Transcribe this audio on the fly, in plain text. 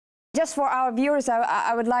just for our viewers,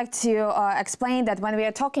 I would like to explain that when we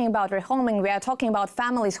are talking about rehoming, we are talking about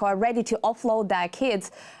families who are ready to offload their kids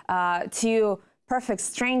to perfect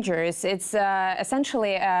strangers. It's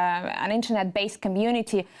essentially an internet-based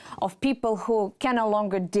community of people who can no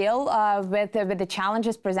longer deal with the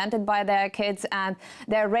challenges presented by their kids, and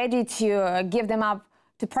they're ready to give them up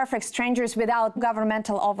to perfect strangers without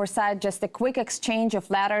governmental oversight, just a quick exchange of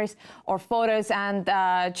letters or photos, and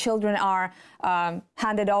children are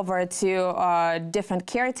handed over to different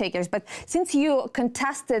caretakers. But since you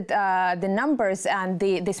contested the numbers and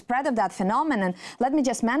the spread of that phenomenon, let me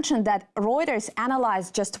just mention that Reuters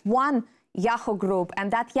analyzed just one Yahoo group,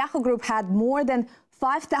 and that Yahoo group had more than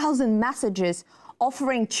 5,000 messages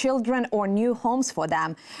offering children or new homes for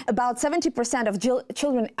them. About 70% of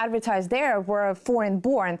children advertised there were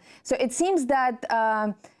foreign-born. So it seems that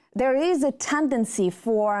there is a tendency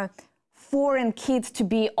for foreign kids to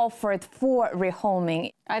be offered for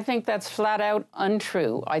rehoming. I think that's flat out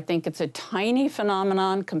untrue. I think it's a tiny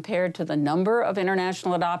phenomenon compared to the number of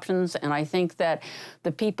international adoptions, and I think that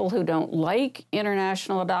the people who don't like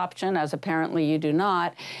international adoption, as apparently you do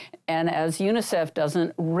not, and as UNICEF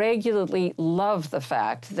doesn't, regularly love the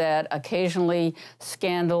fact that occasionally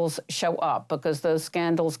scandals show up, because those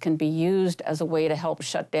scandals can be used as a way to help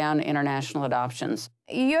shut down international adoptions.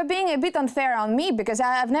 You're being a bit unfair on me, because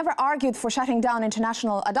I've never argued for shutting down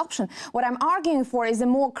international adoption. What I'm arguing for is a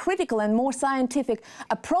more critical and more scientific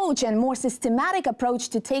approach and more systematic approach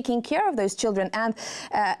to taking care of those children. And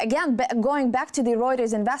again, going back to the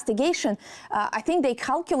Reuters investigation, I think they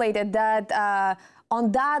calculated that on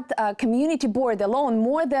that community board alone,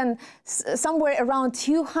 more than somewhere around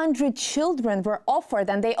 200 children were offered.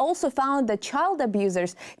 And they also found that child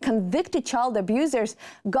abusers, convicted child abusers,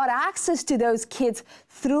 got access to those kids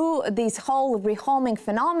through this whole rehoming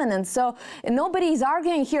phenomenon. So nobody is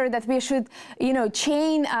arguing here that we should,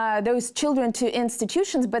 chain those children to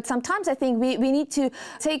institutions. But sometimes I think we need to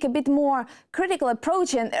take a bit more critical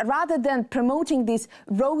approach, and rather than promoting this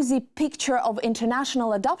rosy picture of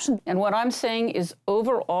international adoption. And what I'm saying is,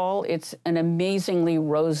 overall, it's an amazingly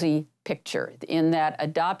rosy picture, in that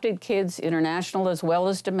adopted kids, international as well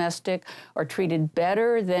as domestic, are treated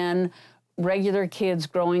better than regular kids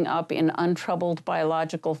growing up in untroubled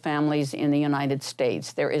biological families in the United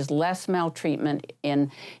States. There is less maltreatment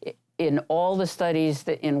in all the studies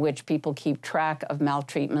in which people keep track of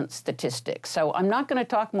maltreatment statistics. So I'm not going to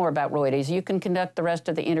talk more about Reuters. You can conduct the rest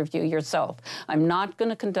of the interview yourself. I'm not going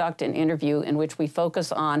to conduct an interview in which we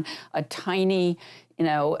focus on a tiny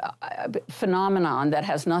phenomenon that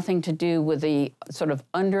has nothing to do with the sort of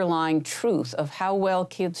underlying truth of how well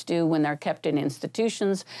kids do when they're kept in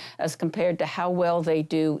institutions as compared to how well they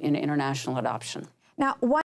do in international adoption. Now,